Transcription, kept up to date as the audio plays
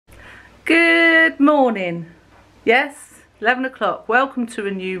Good morning. Yes, 11 o'clock. Welcome to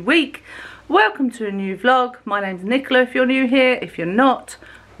a new week. Welcome to a new vlog. My name's Nicola if you're new here. If you're not,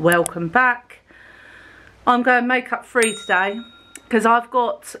 welcome back. I'm going makeup free today because I've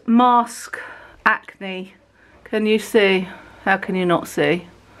got mask acne. Can you see? How can you not see?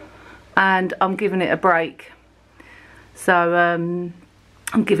 And I'm giving it a break. So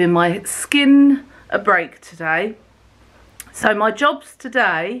I'm giving my skin a break today. So my jobs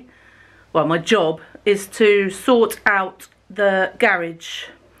today, well, my job is to sort out the garage.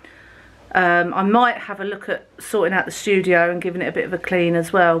 I might have a look at sorting out the studio and giving it a bit of a clean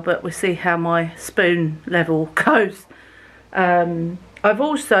as well, but we'll see how my spoon level goes. I've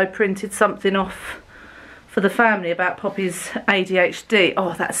also printed something off for the family about Poppy's ADHD.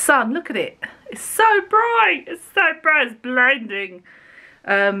 Oh, that sun, look at it. It's so bright. It's so bright, it's blinding.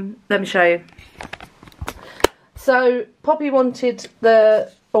 Let me show you. So Poppy wanted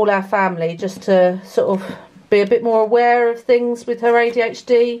all our family just to sort of be a bit more aware of things with her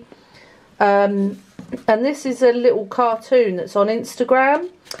ADHD. And this is a little cartoon that's on Instagram,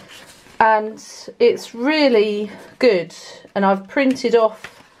 and it's really good. And I've printed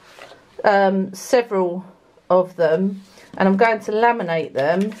off several of them, and I'm going to laminate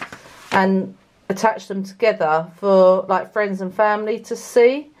them and attach them together for like friends and family to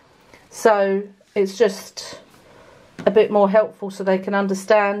see. So it's just a bit more helpful so they can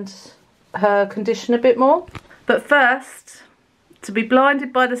understand her condition a bit more. But first, to be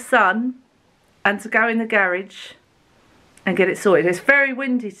blinded by the sun and to go in the garage and get it sorted. It's very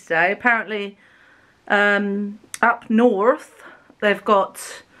windy today. Apparently up north they've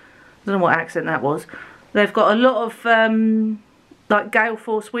got, I don't know what accent that was, they've got a lot of like gale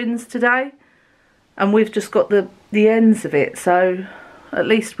force winds today, and we've just got the ends of it, so at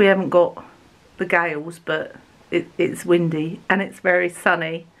least we haven't got the gales, but it's windy and it's very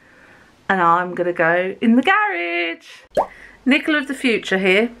sunny, and I'm gonna go in the garage. Nicola of the future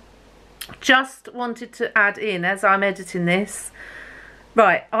here. Just wanted to add in as I'm editing this.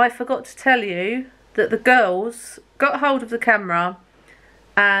 Right, I forgot to tell you that the girls got hold of the camera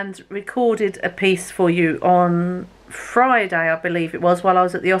and recorded a piece for you on Friday, I believe it was, while I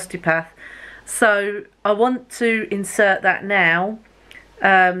was at the osteopath. So I want to insert that now,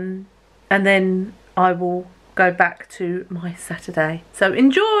 and then I will go back to my Saturday. So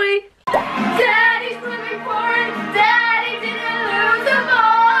enjoy! Daddy's swimming for it. Daddy didn't lose the ball.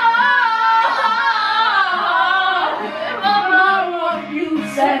 Mama, won't you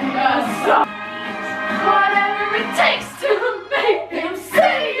send us some? Whatever it takes to make them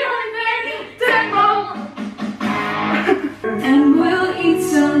say your name, Demo. And we'll eat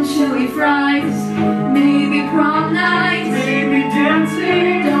some chili fries, maybe prom night, maybe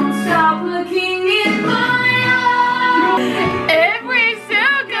dancing. Don't stop looking in my eyes. Every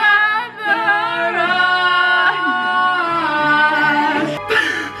together rush.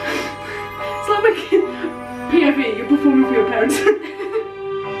 It's like making PFE, you're performing for your parents.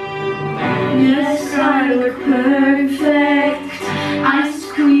 Yes, I look perfect. Ice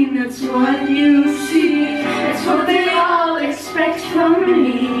queen, that's what you see. That's what they all expect from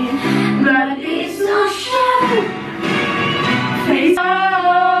me. But it's no show. Face on.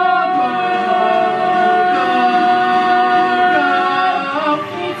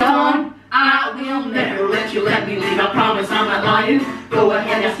 I will never let you let me leave. I promise I'm not lying. Go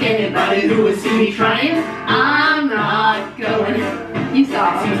ahead, ask anybody who has seen me trying. I'm not going. You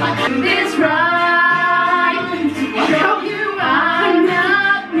saw this right. Show you I'm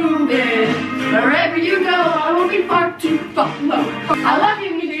not moving. Wherever you go, I won't be far too follow. I love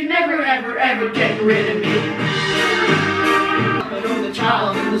you, and you never, ever, ever get rid of me. I was a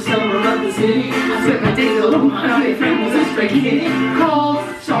child in the summer of the city. I spent my days alone. My only friend was a stray kitty called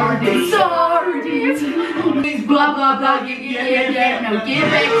Sardines. Sardines. Blah blah blah. Yeah. Now get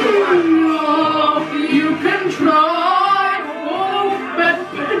back to work. No, you can try.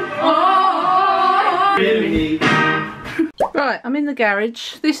 Right, I'm in the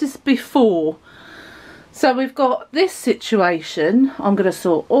garage. This is before. So we've got this situation. I'm going to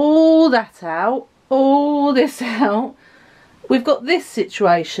sort all that out, all this out. We've got this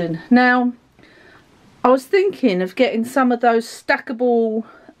situation. Now, I was thinking of getting some of those stackable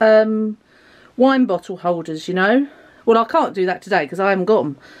wine bottle holders, you know. Well, I can't do that today because I haven't got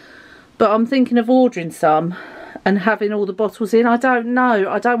them. But I'm thinking of ordering some and having all the bottles in. I don't know.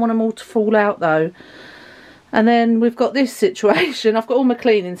 I don't want them all to fall out though. And then we've got this situation. I've got all my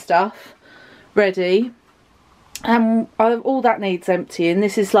cleaning stuff ready, and all that needs emptying.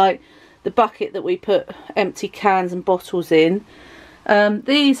 This is like the bucket that we put empty cans and bottles in.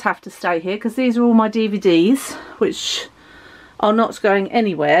 These have to stay here because these are all my DVDs, which are not going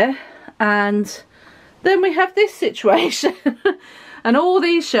anywhere. And then we have this situation. And all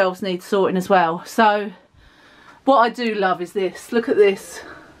these shelves need sorting as well. So what I do love is this. Look at this.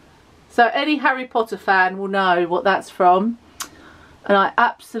 So any Harry Potter fan will know what that's from. And I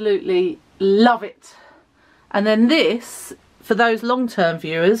absolutely love it. And then this, for those long-term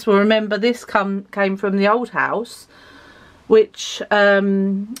viewers, will remember this came from the old house, which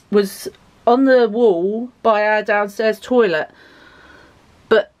was on the wall by our downstairs toilet.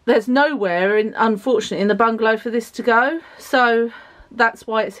 But there's nowhere, unfortunately, in the bungalow for this to go. So that's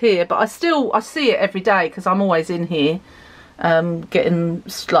why it's here. But I see it every day because I'm always in here getting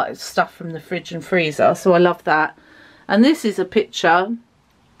like stuff from the fridge and freezer. So I love that. And this is a picture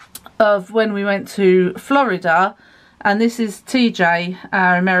of when we went to Florida. And this is TJ,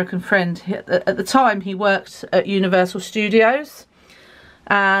 our American friend. At the time, he worked at Universal Studios.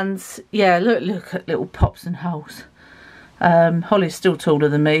 And yeah, look at little pops and holes. Holly's still taller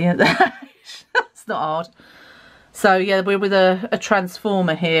than me at that age. That's not hard. So yeah, we're with a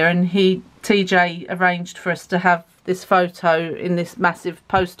transformer here, and TJ arranged for us to have this photo in this massive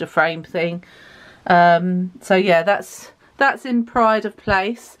poster frame thing. So yeah, that's in pride of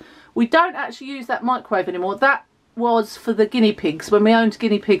place. We don't actually use that microwave anymore. That was for the guinea pigs. When we owned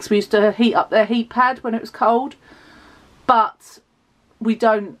guinea pigs, we used to heat up their heat pad when it was cold. But we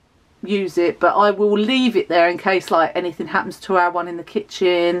don't use it. But I will leave it there in case like anything happens to our one in the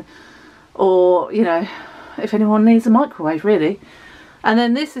kitchen, or you know, if anyone needs a microwave really. And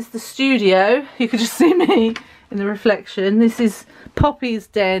then this is the studio. You could just see me in the reflection. This is Poppy's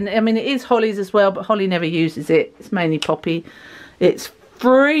den. I mean, it is Holly's as well, but Holly never uses it. It's mainly Poppy. It's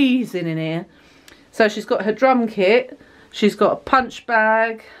freezing in here. So she's got her drum kit. She's got a punch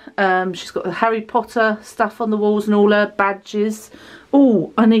bag. She's got the Harry Potter stuff on the walls and all her badges.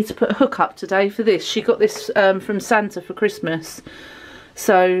 Oh, I need to put a hook up today for this. She got this from Santa for Christmas.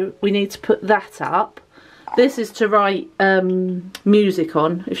 So we need to put that up. This is to write music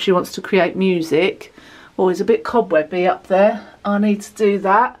on if she wants to create music. Oh, it's a bit cobwebby up there. I need to do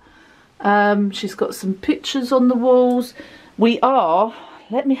that. She's got some pictures on the walls.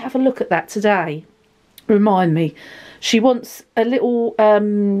 Let me have a look at that today. Remind me. She wants a little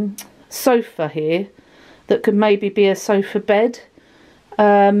sofa here that could maybe be a sofa bed. So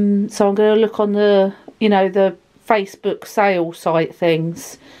I'm going to look on the, you know, the Facebook sale site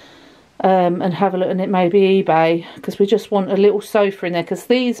things. And have a look, and it may be eBay, because we just want a little sofa in there, because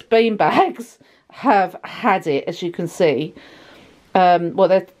these bean bags have had it, as you can see.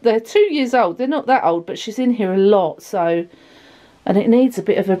 Well, they're 2 years old. They're not that old, but she's in here a lot, so, and it needs a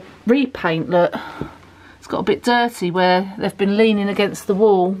bit of a repaint. Look, it's got a bit dirty where they've been leaning against the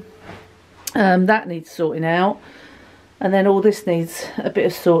wall. That needs sorting out, and then all this needs a bit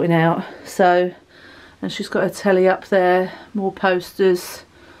of sorting out. So, and she's got her telly up there, more posters.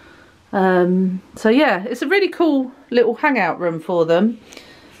 So yeah, it's a really cool little hangout room for them,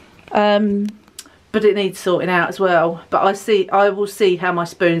 but it needs sorting out as well. But I will see how my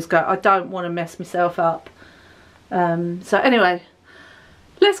spoons go. I don't want to mess myself up. So anyway,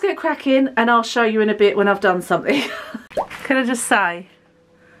 let's get cracking, and I'll show you in a bit when I've done something. Can I just say,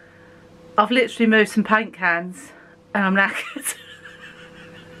 I've literally moved some paint cans and I'm knackered.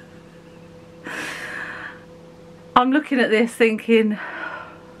 I'm looking at this thinking,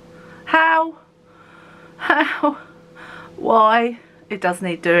 how, why? It does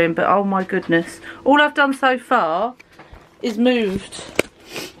need doing, but oh my goodness. All I've done so far is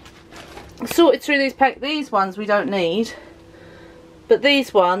sorted through these ones we don't need, but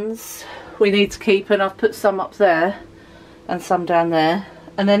these ones we need to keep, and I've put some up there and some down there.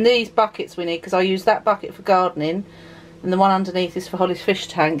 And then these buckets we need, because I use that bucket for gardening, and the one underneath is for Holly's fish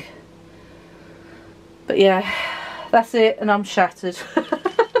tank. But yeah, that's it, and I'm shattered.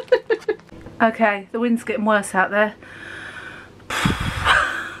 Okay, the wind's getting worse out there.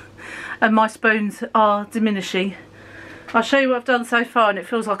 And my spoons are diminishing. I'll show you what I've done so far, and it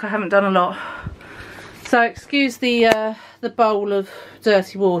feels like I haven't done a lot. So excuse the bowl of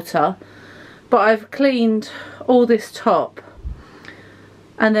dirty water, but I've cleaned all this top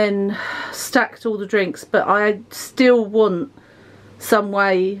and then stacked all the drinks, but I still want some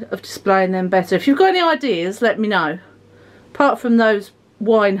way of displaying them better. If you've got any ideas, let me know. Apart from those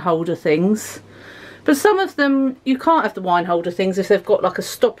wine holder things, but some of them you can't have the wine holder things if they've got like a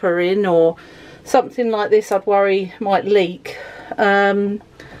stopper in, or something like this I'd worry might leak. But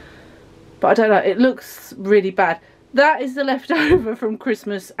I don't know, it looks really bad. That is the leftover from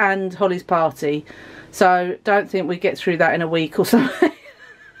Christmas and Holly's party, so don't think we get through that in a week or something.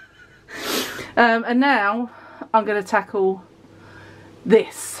 And now I'm going to tackle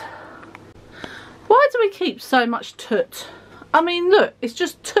this. Why do we keep so much toot? I mean, look, it's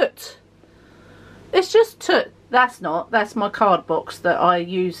just toot. it's just that's my card box that I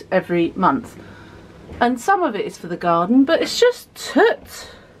use every month. And some of it is for the garden, but it's just tut.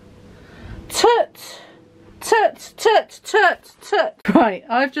 Right,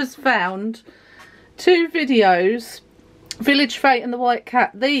 I've just found 2 videos, Village Fate and the White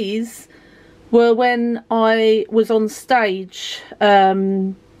Cat. These were when I was on stage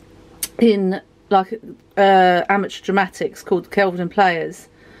in like amateur dramatics called Kelvin and Players,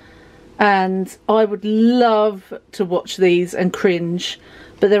 and I would love to watch these and cringe,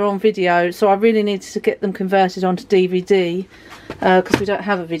 but they're on video, so I really needed to get them converted onto DVD because we don't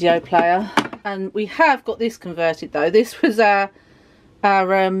have a video player. And we have got this converted though. This was our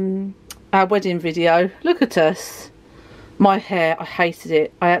wedding video. Look at us. My hair, I hated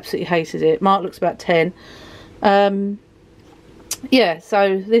it. I absolutely hated it. Mark looks about 10. Yeah,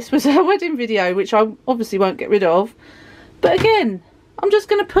 so this was our wedding video, which I obviously won't get rid of. But again, I'm just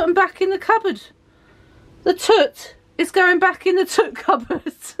going to put them back in the cupboard. The toot is going back in the toot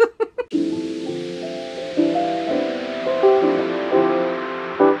cupboard.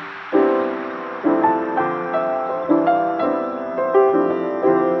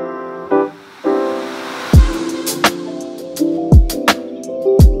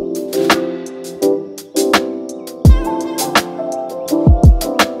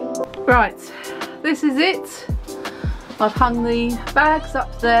 Right, this is it. I've hung the bags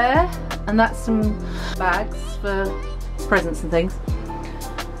up there, and that's some bags for presents and things.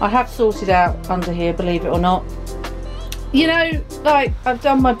 I have sorted out under here, believe it or not. You know, like, I've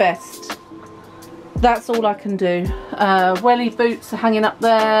done my best. That's all I can do. Welly boots are hanging up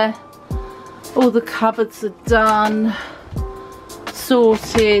there. All the cupboards are done.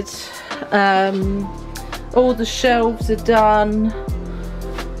 Sorted. All the shelves are done.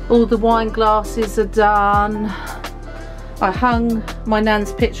 All the wine glasses are done. I hung my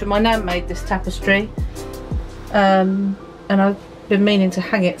nan's picture. My nan made this tapestry, and I've been meaning to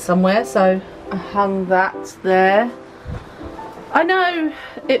hang it somewhere, so I hung that there. I know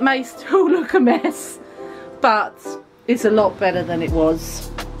it may still look a mess, but it's a lot better than it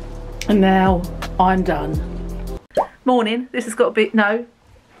was. And now I'm done. Morning. This has got to be, no,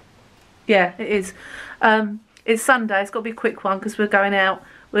 yeah, it is. It's Sunday. It's got to be a quick one because we're going out.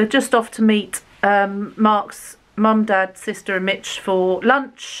 We're just off to meet Mark's mum, dad, sister and Mitch for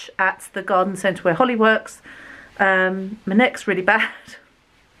lunch at the garden centre where Holly works. My neck's really bad.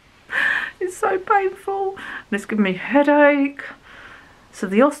 It's so painful and it's giving me a headache. So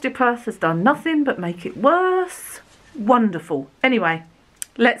the osteopath has done nothing but make it worse. Wonderful. Anyway,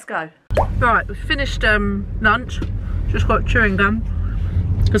 let's go. Right, we've finished lunch. Just got chewing gum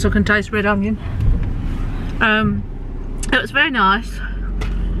because I can taste red onion. It was very nice.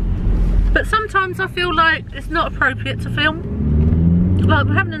 But sometimes I feel like it's not appropriate to film. Like,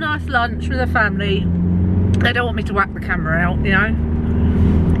 we're having a nice lunch with a family. They don't want me to whack the camera out, you know.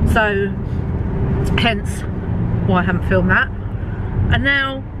 So, hence why I haven't filmed that. And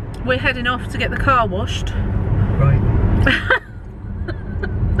now we're heading off to get the car washed. Right.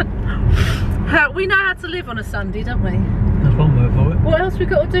 We know how to live on a Sunday, don't we? That's one word for it. What else we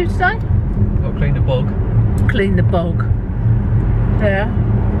got to do today? Got to clean the bog. Clean the bog. Yeah.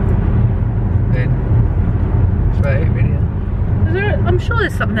 Then that's about it, really. Is there, I'm sure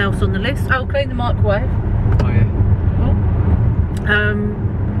there's something else on the list. Oh, clean the microwave. Oh yeah.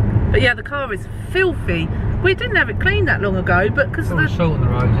 But yeah, the car is filthy. We didn't have it cleaned that long ago, but because of the salt on the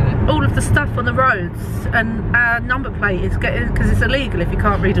roads, isn't it? all of the stuff on the roads, and our number plate is getting, because it's illegal if you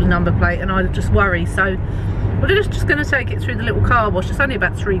can't read a number plate, and I just worry. So we're just going to take it through the little car wash. It's only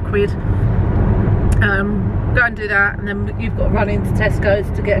about £3. Go and do that, and then you've got to run into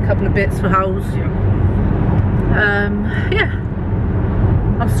Tesco's to get a couple of bits for holes. Yeah.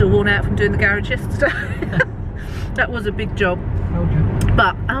 I'm still worn out from doing the garage yesterday. That was a big job.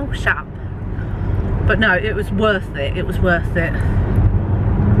 But oh, shut up. But no, it was worth it. It was worth it.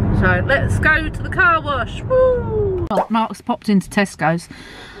 So let's go to the car wash. Woo! Mark's popped into Tesco's,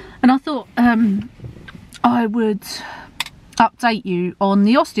 and I thought I would update you on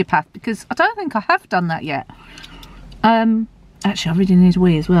the osteopath, because I don't think I have done that yet. Actually, I really need a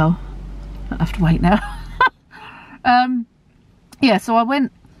wee as well. I have to wait now. Yeah, so I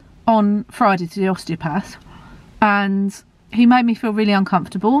went on Friday to the osteopath, and he made me feel really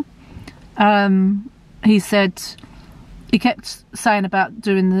uncomfortable. He said, he kept saying about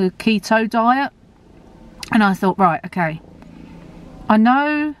doing the keto diet, and I thought, right, okay, I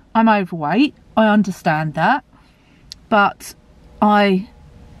know I'm overweight, I understand that, but I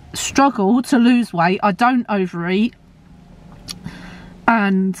struggle to lose weight. I don't overeat,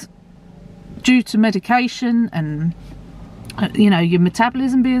 and due to medication and, you know, your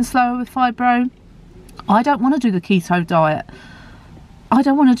metabolism being slower with fibro, I don't want to do the keto diet. I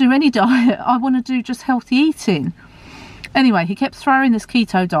don't want to do any diet. I want to do just healthy eating. Anyway, he kept throwing this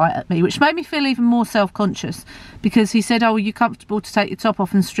keto diet at me, which made me feel even more self-conscious, because he said, oh, are you comfortable to take your top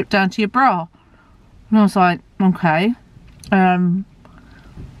off and strip down to your bra? And I was like, okay.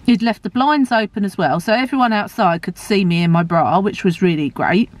 He'd left the blinds open as well, so everyone outside could see me in my bra, which was really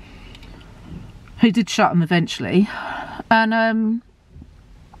great. He did shut them eventually. And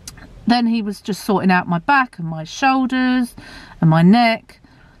then he was just sorting out my back and my shoulders and my neck.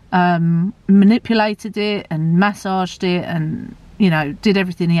 Manipulated it and massaged it and, you know, did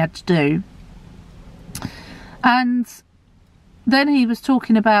everything he had to do. And then he was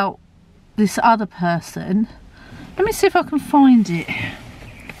talking about this other person. Let me see if I can find it.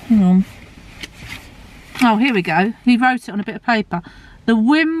 Hang on. Oh, here we go. He wrote it on a bit of paper. The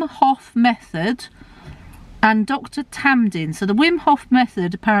Wim Hof method and Dr. Tamdin. So the Wim Hof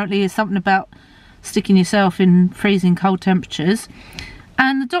method apparently is something about sticking yourself in freezing cold temperatures.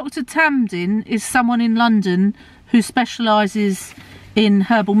 And the Dr. Tamdin is someone in London who specialises in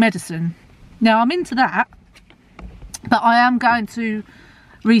herbal medicine. Now, I'm into that, but I am going to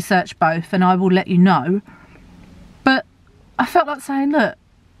research both and I will let you know. But I felt like saying, look,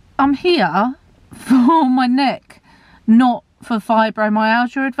 I'm here for my neck, not for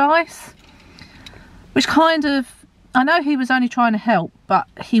fibromyalgia advice. Which kind of, I know he was only trying to help, but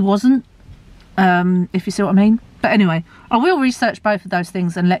he wasn't, if you see what I mean. But anyway, I will research both of those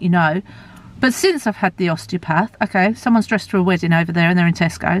things and let you know. But since I've had the osteopath, okay, someone's dressed for a wedding over there and they're in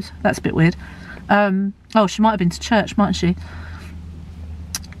Tesco's. That's a bit weird. Oh, she might have been to church, mightn't she?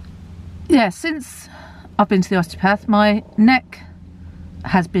 Yeah, since I've been to the osteopath, my neck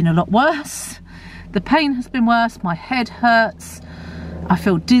has been a lot worse. The pain has been worse. My head hurts. I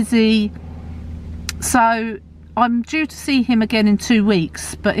feel dizzy. So I'm due to see him again in 2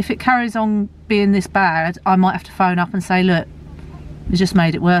 weeks, but if it carries on being this bad, I might have to phone up and say, look, you just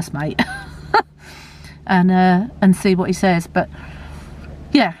made it worse, mate. and see what he says. But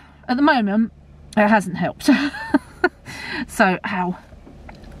yeah, at the moment it hasn't helped. So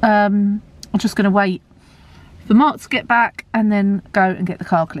I'm just going to wait for Mark to get back and then go and get the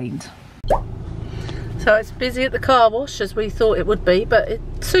car cleaned. So it's busy at the car wash as we thought it would be, but it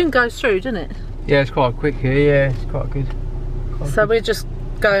soon goes through, doesn't it? Yeah, it's quite quick here. Yeah, it's quite good. So we're just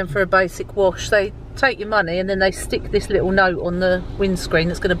going for a basic wash. They take your money and then they stick this little note on the windscreen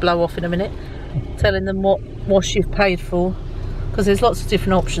that's going to blow off in a minute, telling them what wash you've paid for, because there's lots of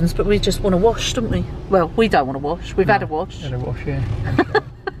different options, but we just want to wash, don't we? Well, we don't want to wash. We've had a wash. Had a wash, yeah.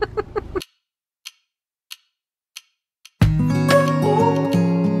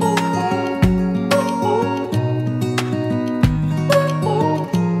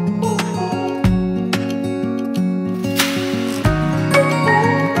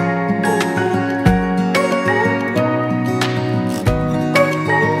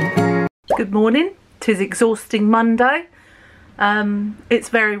 Good morning. 'Tis exhausting Monday. It's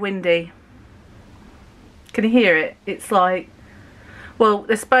very windy. Can you hear it? It's like, well,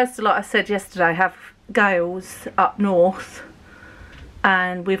 they're supposed to, like I said yesterday, have gales up north,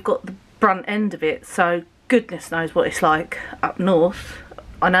 and we've got the brunt end of it, so goodness knows what it's like up north.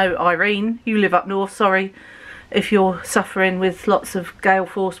 I know, Irene, you live up north, sorry if you're suffering with lots of gale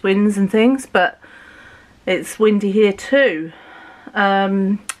force winds and things, but it's windy here too.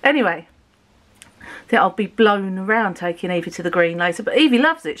 Anyway, I think I'll be blown around taking Evie to the green later, but Evie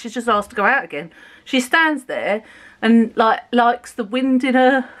loves it. She's just asked to go out again. She stands there and likes the wind in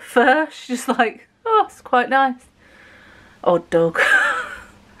her fur. She's just like, oh, it's quite nice. Odd dog.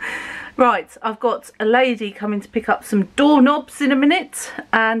 Right, I've got a lady coming to pick up some doorknobs in a minute,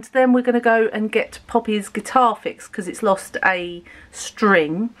 and then we're going to go and get Poppy's guitar fixed because it's lost a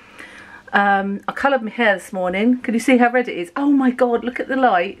string. I coloured my hair this morning. Can you see how red it is? Oh my god, look at the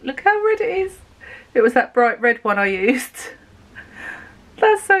light. Look how red it is. It was that bright red one I used.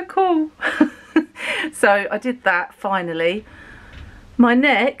 That's so cool. So I did that finally. My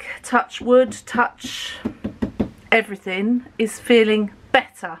neck, touch wood, touch everything, is feeling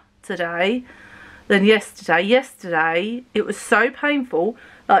better today than yesterday. Yesterday it was so painful,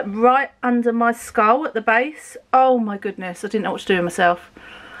 like right under my skull at the base. Oh my goodness, I didn't know what to do with myself.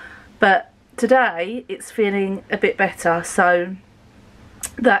 But today it's feeling a bit better, so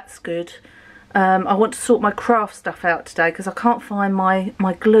that's good. I want to sort my craft stuff out today because I can't find my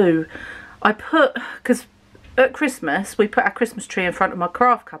glue. Because at Christmas we put our Christmas tree in front of my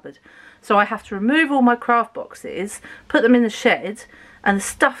craft cupboard, so I have to remove all my craft boxes, put them in the shed, and the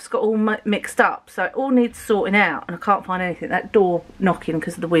stuff's got all mixed up, so it all needs sorting out and I can't find anything. That door knocking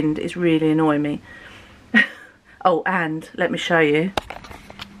because of the wind is really annoying me. Oh, and let me show you.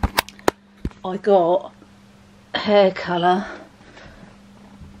 I got hair colour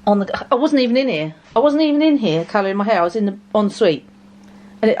on the... I wasn't even in here. I wasn't even in here colouring my hair. I was in the ensuite.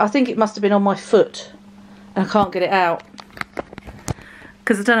 And I think it must have been on my foot. And I can't get it out.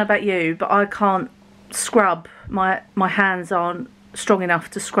 Because I don't know about you, but I can't scrub. My hands aren't strong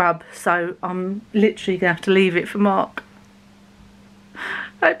enough to scrub. So I'm literally going to have to leave it for Mark.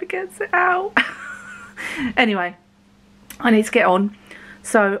 I hope he gets it out. Anyway, I need to get on.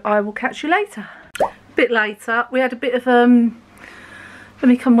 So I will catch you later. A bit later. We had a bit of... Let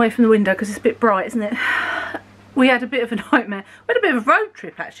me come away from the window because it's a bit bright, isn't it? We had a bit of a nightmare. We had a bit of a road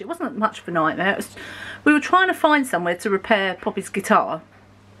trip, actually. It wasn't much of a nightmare. We were trying to find somewhere to repair Poppy's guitar.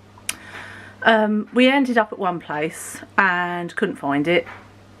 We ended up at one place and couldn't find it.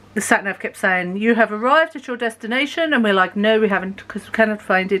 The sat-nav kept saying, you have arrived at your destination. And we're like, no, we haven't, because we cannot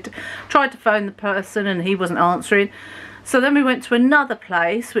find it. Tried to phone the person and he wasn't answering. So then we went to another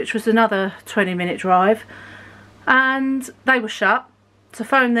place, which was another 20-minute drive. And they were shut. To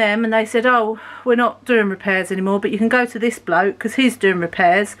phone them and they said, oh, we're not doing repairs anymore, but you can go to this bloke because he's doing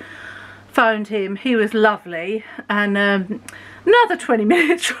repairs. Phoned him, he was lovely, and another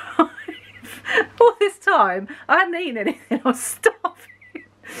 20-minute drive. All this time I hadn't eaten anything, I was starving.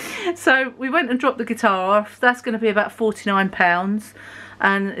 So we went and dropped the guitar off. That's going to be about £49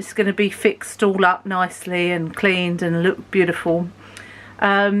 and it's going to be fixed all up nicely and cleaned and look beautiful.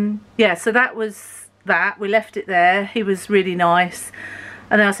 Yeah, so that was that. We left it there. He was really nice.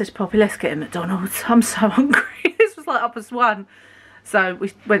 And then I said to Poppy, let's get a McDonald's. I'm so hungry. This was like 1:30. So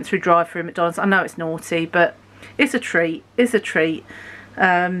we went through drive-through McDonald's. I know it's naughty, but it's a treat. It's a treat.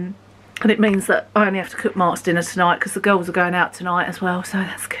 And it means that I only have to cook Mark's dinner tonight because the girls are going out tonight as well. So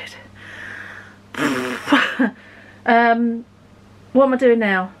that's good. What am I doing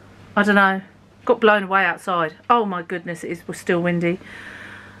now? I don't know. Got blown away outside. Oh my goodness, it was still windy.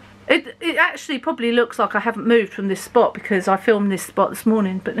 It actually probably looks like I haven't moved from this spot because I filmed this spot this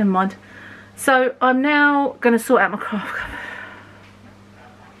morning, but never mind. So I'm now going to sort out my craft.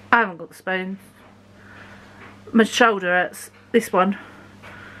 I haven't got the spoons. My shoulder hurts, this one.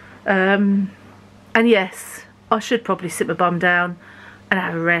 And yes, I should probably sit my bum down and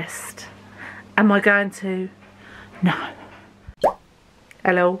have a rest. Am I going to? No.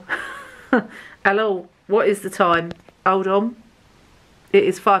 Hello. Hello, what is the time? Hold on. It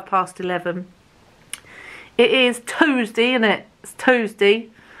is 11:05. It is Tuesday, isn't it? It's Tuesday.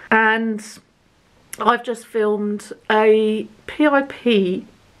 And I've just filmed a PIP.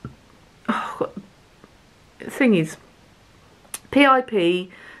 Oh, God. The thing is,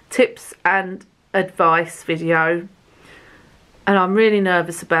 PIP tips and advice video. And I'm really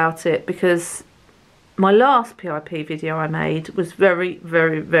nervous about it because my last PIP video I made was very,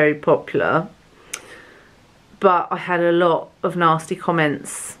 very, very popular. But I had a lot of nasty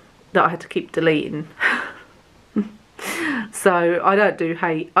comments that I had to keep deleting. So I don't do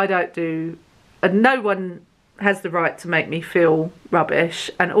hate. I don't do... And no one has the right to make me feel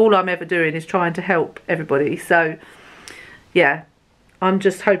rubbish. And all I'm ever doing is trying to help everybody. So, yeah. I'm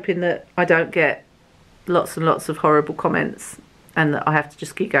just hoping that I don't get lots and lots of horrible comments. And that I have to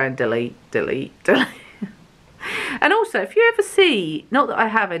just keep going delete, delete, delete. And also, if you ever see, not that I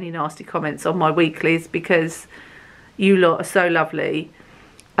have any nasty comments on my weeklies because you lot are so lovely,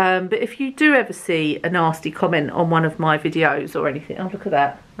 but if you do ever see a nasty comment on one of my videos or anything, oh look at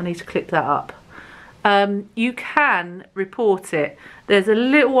that, I need to clip that up, you can report it. There's a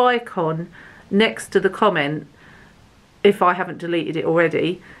little icon next to the comment, if I haven't deleted it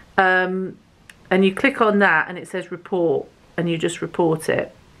already, and you click on that and it says report and you just report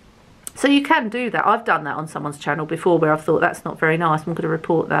it. So you can do that. I've done that on someone's channel before where I've thought that's not very nice, I'm going to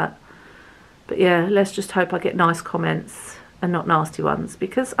report that. But yeah, let's just hope I get nice comments and not nasty ones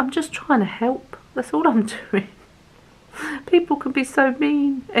because I'm just trying to help. That's all I'm doing. People can be so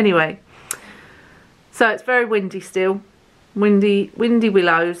mean. Anyway, so it's very windy still. Windy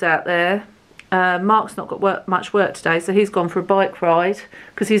willows out there. Mark's not got much work today, so he's gone for a bike ride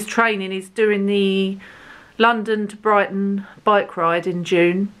because he's training. He's doing the London to Brighton bike ride in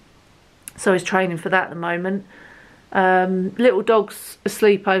June. So he's training for that at the moment. Little dog's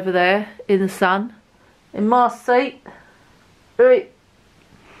asleep over there in the sun. In my seat. And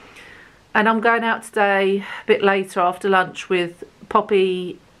I'm going out today a bit later after lunch with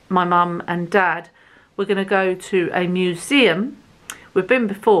Poppy, my mum and Dad. We're going to go to a museum. We've been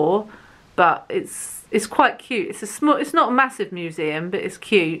before, but it's quite cute. It's not a massive museum, but it's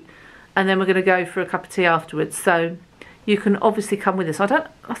cute. And then we're going to go for a cup of tea afterwards. So you can obviously come with us. I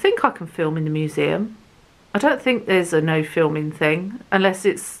think I can film in the museum. I don't think there's a no filming thing, unless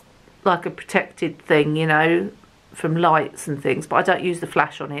it's like a protected thing, you know. from lights and things, but I don't use the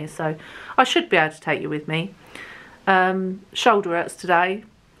flash on here, so I should be able to take you with me. Shoulder hurts today.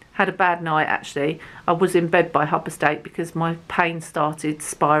 Had a bad night actually. I was in bed by 8:30 because my pain started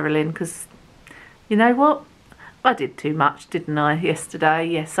spiralling, because you know what? I did too much, didn't I, yesterday?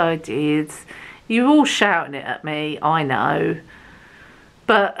 Yes, I did. You were all shouting it at me, I know.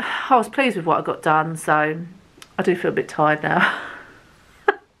 But I was pleased with what I got done, so I do feel a bit tired now.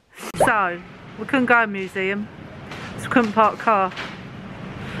 So, we couldn't go to a museum, so we couldn't park a car.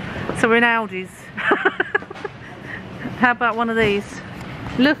 So we're in Aldi's. How about one of these?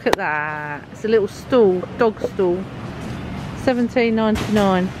 Look at that. It's a little stall, dog stall.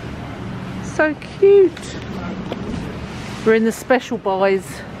 $17.99. So cute. We're in the special buys.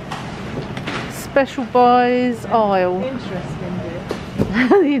 Special buys aisle. Interesting bit.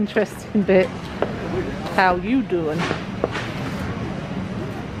 The interesting bit. How you doing?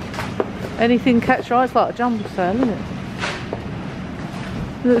 Anything catch your eye? It's like a jumble sale, isn't it?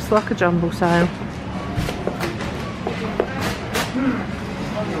 Looks like a jumble sale.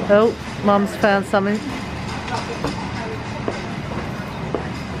 Oh, Mum's found something.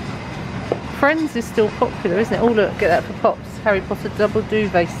 Friends is still popular, isn't it? Oh look, get that for Pops. Harry Potter double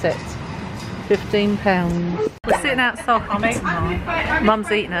duvet set. £15. We're sitting outside. I'm eating mine.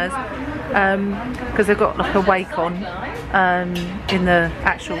 Mum's eating hers. Because they've got like a wake on in the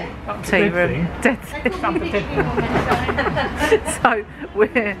actual tea room. Dead thing. So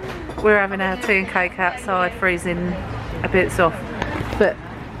we're having our tea and cake outside, freezing a bit off. But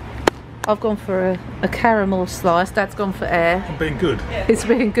I've gone for a caramel slice. Dad's gone for air. It's been good. It's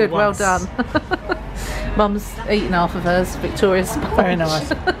been good. Well Once. done. Mum's eaten half of hers. Victoria's sponge. Very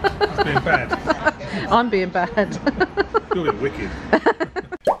nice. It's been bad. I'm being bad. You're being wicked.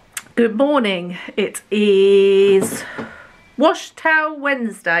 Good morning. It is Wash Towel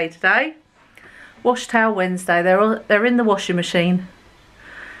Wednesday today. Wash Towel Wednesday. They're in the washing machine.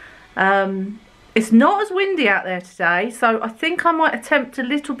 It's not as windy out there today, so I think I might attempt a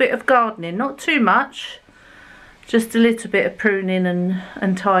little bit of gardening. Not too much, just a little bit of pruning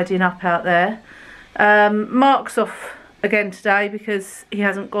and tidying up out there. Mark's off again today because he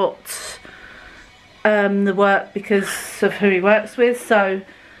hasn't got the work because of who he works with, so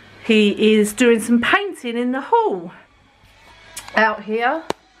he is doing some painting in the hall out here.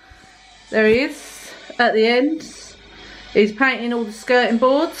 There he is at the end. He's painting all the skirting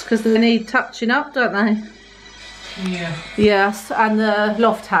boards because they need touching up, don't they? Yeah. Yes, and the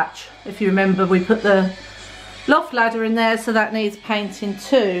loft hatch. If you remember, we put the loft ladder in there, so that needs painting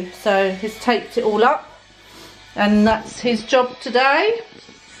too. So he's taped it all up, and that's his job today.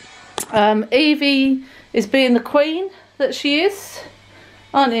 Evie is being the queen that she is,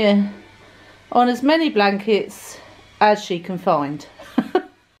 aren't you? On as many blankets as she can find.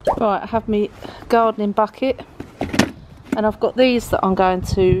 Right, I have my gardening bucket, and I've got these that I'm going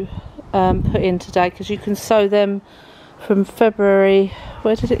to put in today, because you can sow them from February,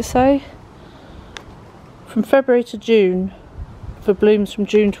 where did it say? From February to June, for blooms from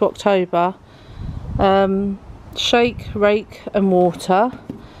June to October. Shake, rake and water.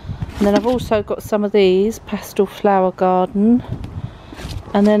 And then I've also got some of these, pastel flower garden,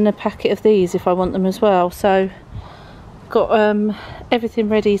 and then a packet of these if I want them as well. So got everything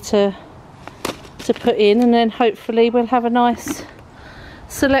ready to put in, and then hopefully we'll have a nice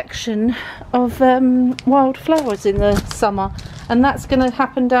selection of wild flowers in the summer. And that's going to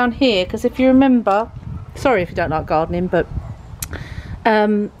happen down here, because if you remember, sorry if you don't like gardening, but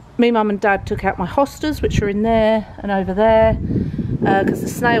me, mum and dad took out my hostas, which are in there and over there, because the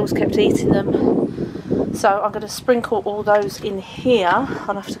snails kept eating them. So I'm going to sprinkle all those in here.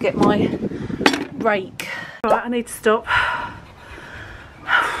 I'll have to get my rake. Right, I need to stop.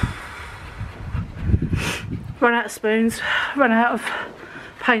 Run out of spoons, run out of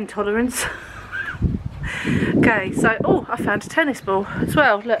pain tolerance. Okay, so, oh, I found a tennis ball as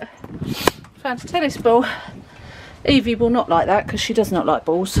well, look. Found a tennis ball. Evie will not like that because she does not like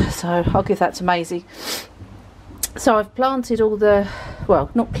balls, so I'll give that to Maisie. So I've planted all the, well,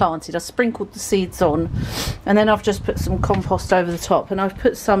 not planted, I sprinkled the seeds on, and then I've just put some compost over the top, and I've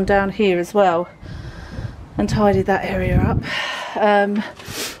put some down here as well and tidied that area up.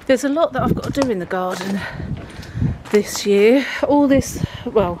 There's a lot that I've got to do in the garden this year. All this,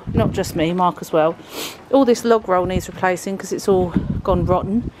 well, not just me, Mark as well, all this log roll needs replacing because it's all gone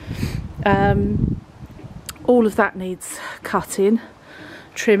rotten. All of that needs cutting,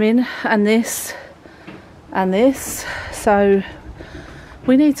 trimming, and this and this. So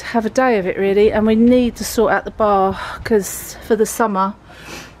we need to have a day of it really, and we need to sort out the bar because for the summer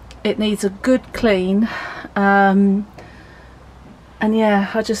it needs a good clean. And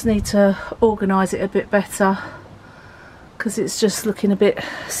yeah, I just need to organise it a bit better. because it's just looking a bit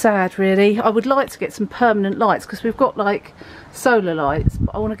sad really. I would like to get some permanent lights because we've got like solar lights,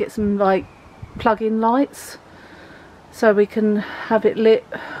 but I want to get some like plug-in lights so we can have it lit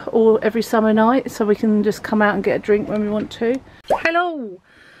all every summer night, so we can just come out and get a drink when we want to. Hello,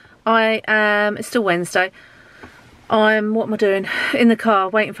 it's still Wednesday. What am I doing? In the car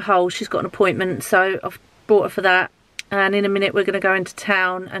waiting for Hull. She's got an appointment, so I've brought her for that, and in a minute we're going to go into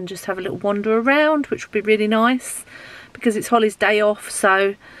town and just have a little wander around, which will be really nice because it's Holly's day off,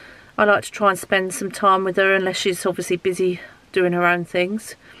 so I like to try and spend some time with her unless she's obviously busy doing her own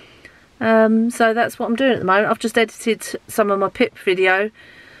things. So that's what I'm doing at the moment. I've just edited some of my PIP video,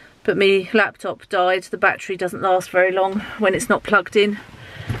 but my laptop died. The battery doesn't last very long when it's not plugged in.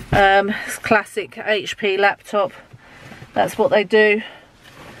 It's classic HP laptop, that's what they do.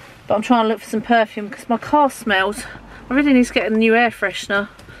 But I'm trying to look for some perfume because my car smells. I really need to get a new air freshener,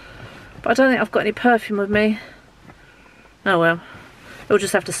 but I don't think I've got any perfume with me. Oh well, it'll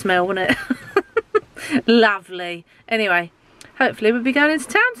just have to smell, won't it? Lovely. Anyway, hopefully we'll be going into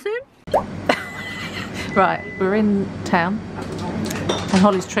town soon. Right, we're in town and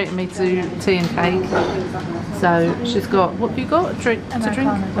Holly's treating me to tea and cake. So she's got, what have you got? A drink to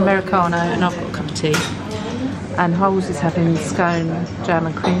drink? Americano, and I've got a cup of tea. And Holes is having scone, jam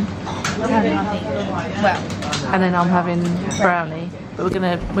and cream. Well, and then I'm having brownie. But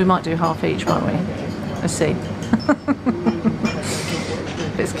we might do half each, won't we? Let's see.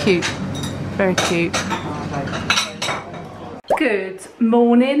 It's cute, very cute. Good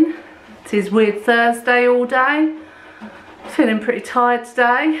morning. It is Weird Thursday all day. Feeling pretty tired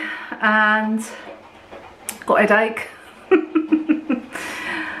today and got a headache.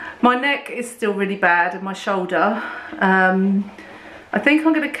 My neck is still really bad and my shoulder. I think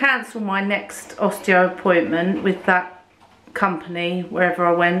I'm going to cancel my next osteo appointment with that company wherever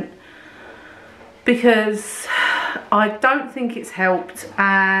I went, because I don't think it's helped,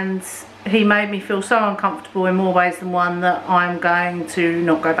 and he made me feel so uncomfortable in more ways than one that I'm going to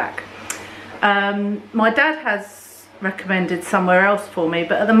not go back. My dad has recommended somewhere else for me,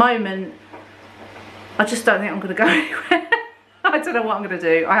 but at the moment I just don't think I'm going to go anywhere. I don't know what I'm going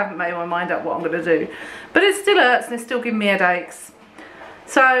to do. I haven't made my mind up what I'm going to do, but it still hurts and it's still giving me headaches,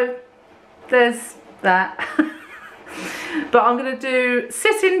 so there's that. But I'm going to do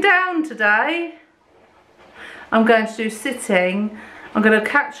sitting down today. I'm going to do sitting. I'm going to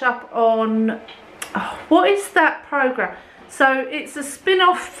catch up on, what is that programme? So it's a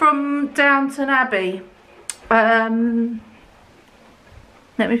spin-off from Downton Abbey. Let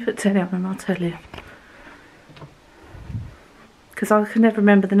me put telly on and I'll tell you, because I can never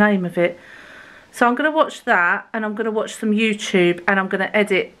remember the name of it. So I'm going to watch that, and I'm going to watch some YouTube, and I'm going to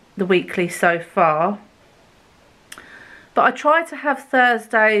edit the weekly so far. But I try to have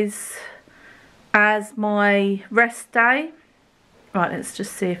Thursdays as my rest day. Right, let's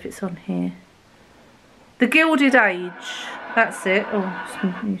just see if it's on here. The Gilded Age, that's it. Oh,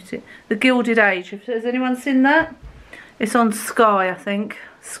 let's mute it. The Gilded Age, has anyone seen that? It's on Sky, I think.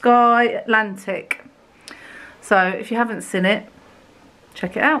 Sky Atlantic. So if you haven't seen it,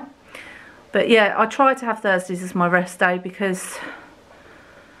 check it out. But yeah, I try to have Thursdays as my rest day, because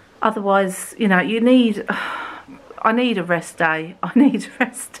otherwise, you know, I need a rest day. I need a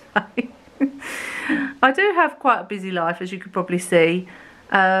rest day. I do have quite a busy life, as you could probably see.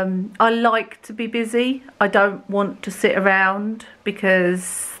 I like to be busy. I don't want to sit around,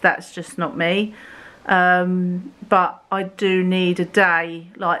 because that's just not me. But I do need a day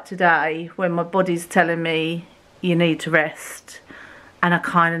like today when my body's telling me you need to rest, and I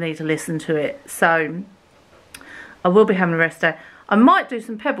kind of need to listen to it. So I will be having a rest day. I might do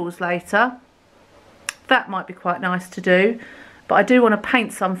some pebbles later. That might be quite nice to do, but I do want to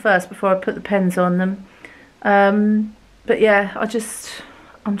paint some first before I put the pens on them. But yeah, I'm just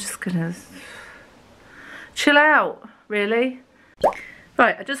gonna chill out, really.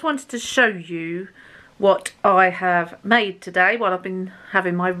 Right, I just wanted to show you what I have made today while I've been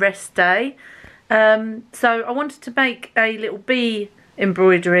having my rest day. So I wanted to make a little bee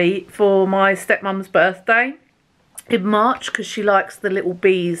embroidery for my stepmom's birthday in March, because she likes the little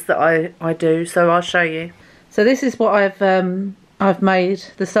bees that I do, so I'll show you. So this is what I've made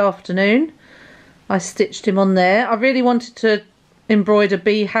this afternoon. I stitched him on there. I really wanted to embroider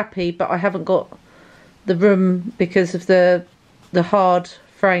Be Happy, but I haven't got the room because of the hard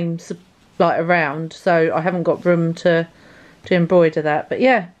frames like around, so I haven't got room to embroider that. But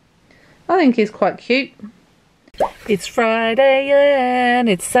yeah, I think he's quite cute. It's Friday and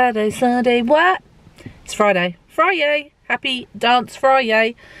it's Saturday, Sunday, what? It's Friday. Friday! Happy Dance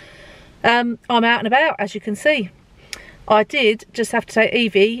Friday. I'm out and about, as you can see. I did just have to take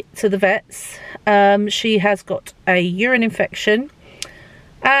Evie to the vets. She has got a urine infection,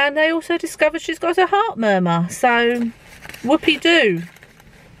 and they also discovered she's got a heart murmur, so whoopee-doo.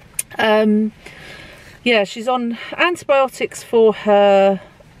 Yeah, she's on antibiotics for her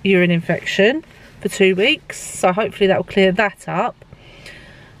urine infection for 2 weeks, so hopefully that will clear that up.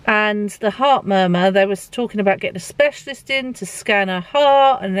 And the heart murmur, they was talking about getting a specialist in to scan her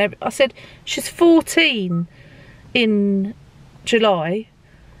heart, and I said, she's 14 in July.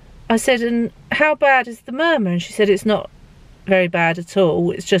 I said, and how bad is the murmur? And she said it's not very bad at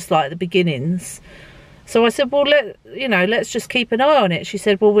all, it's just like the beginnings. So I said, well, let's just keep an eye on it. She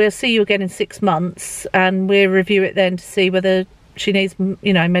said, well, we'll see you again in 6 months and we'll review it then to see whether she needs,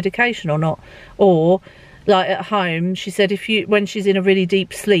 medication or not. Or like at home, she said, when she's in a really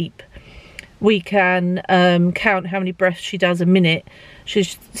deep sleep, we can count how many breaths she does a minute. She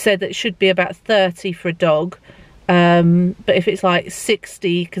said that it should be about 30 for a dog, but if it's like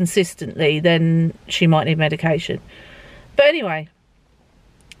 60 consistently, then she might need medication. But anyway,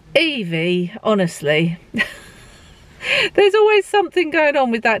 Evie, honestly, there's always something going on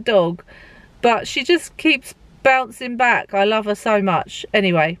with that dog, but she just keeps bouncing back. I love her so much.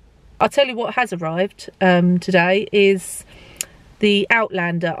 Anyway, I'll tell you what has arrived today is the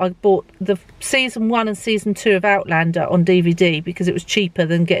Outlander. I bought the season 1 and season 2 of Outlander on DVD because it was cheaper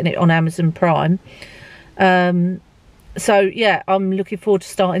than getting it on Amazon Prime. So yeah, I'm looking forward to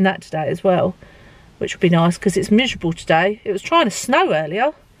starting that today as well, which would be nice because it's miserable today. It was trying to snow earlier.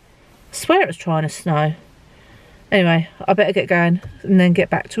 I swear it was trying to snow. Anyway, I better get going and then get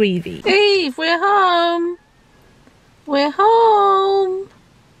back to Evie. Eve, we're home. We're home.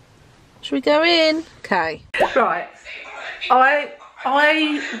 Should we go in? Okay. Right. I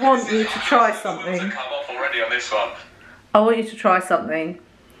want you to try something. Come off already on this one. I want you to try something.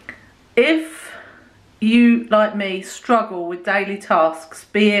 If you, like me, struggle with daily tasks,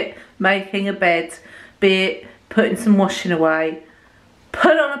 be it making a bed, be it putting some washing away,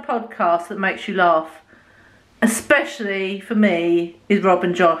 put on a podcast that makes you laugh. Especially for me is Rob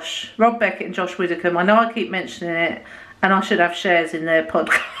and Josh. Rob Beckett and Josh Widdicombe. I know I keep mentioning it and I should have shares in their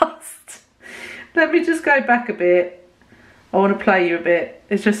podcast. Let me just go back a bit. I want to play you a bit.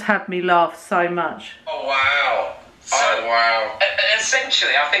 It's just had me laugh so much. Oh wow. So, oh wow.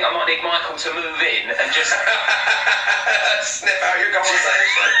 Essentially, I think I might need Michael to move in and just sniff out your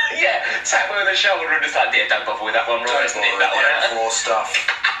conversation. Yeah, tap me on the shoulder and just like, yeah, don't bother with that one, right? Snip that one out. More stuff.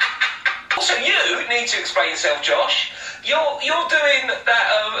 Also, you need to explain yourself, Josh. You're doing that,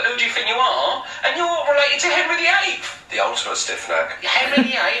 Who Do You Think You Are? And you're related to Henry VIII. The ultimate stiff neck. Henry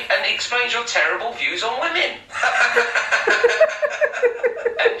VIII, and it explains your terrible views on women.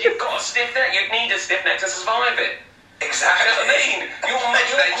 And you've got a stiff neck. You need a stiff neck to survive it. Exactly. You know what I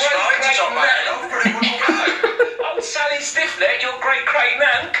mean? You're great nan. Old Sally Stiffneck, your great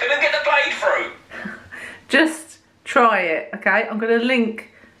nan, couldn't get the blade through. Just try it, okay? I'm going to link...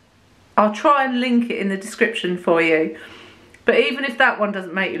 I'll try and link it in the description for you. But even if that one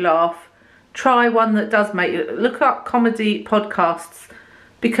doesn't make you laugh, try one that does make you... Look up comedy podcasts,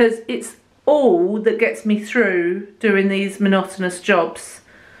 because it's all that gets me through doing these monotonous jobs.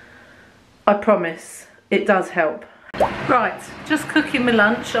 I promise, it does help. Right, just cooking my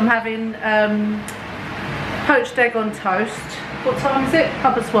lunch. I'm having poached egg on toast. What time is it?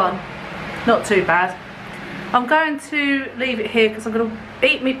 1:30. Not too bad. I'm going to leave it here because I'm going to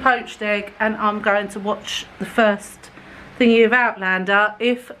eat me poached egg and I'm going to watch the first thingy of Outlander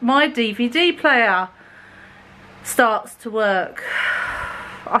if my DVD player starts to work.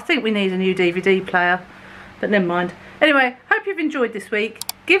 I think we need a new DVD player, but never mind. Anyway, hope you've enjoyed this week.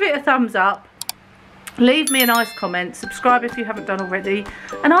 Give it a thumbs up. Leave me a nice comment. Subscribe if you haven't done already.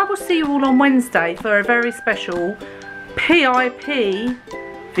 And I will see you all on Wednesday for a very special PIP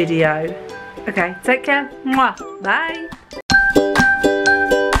video. Okay, take care. Mwah. Bye.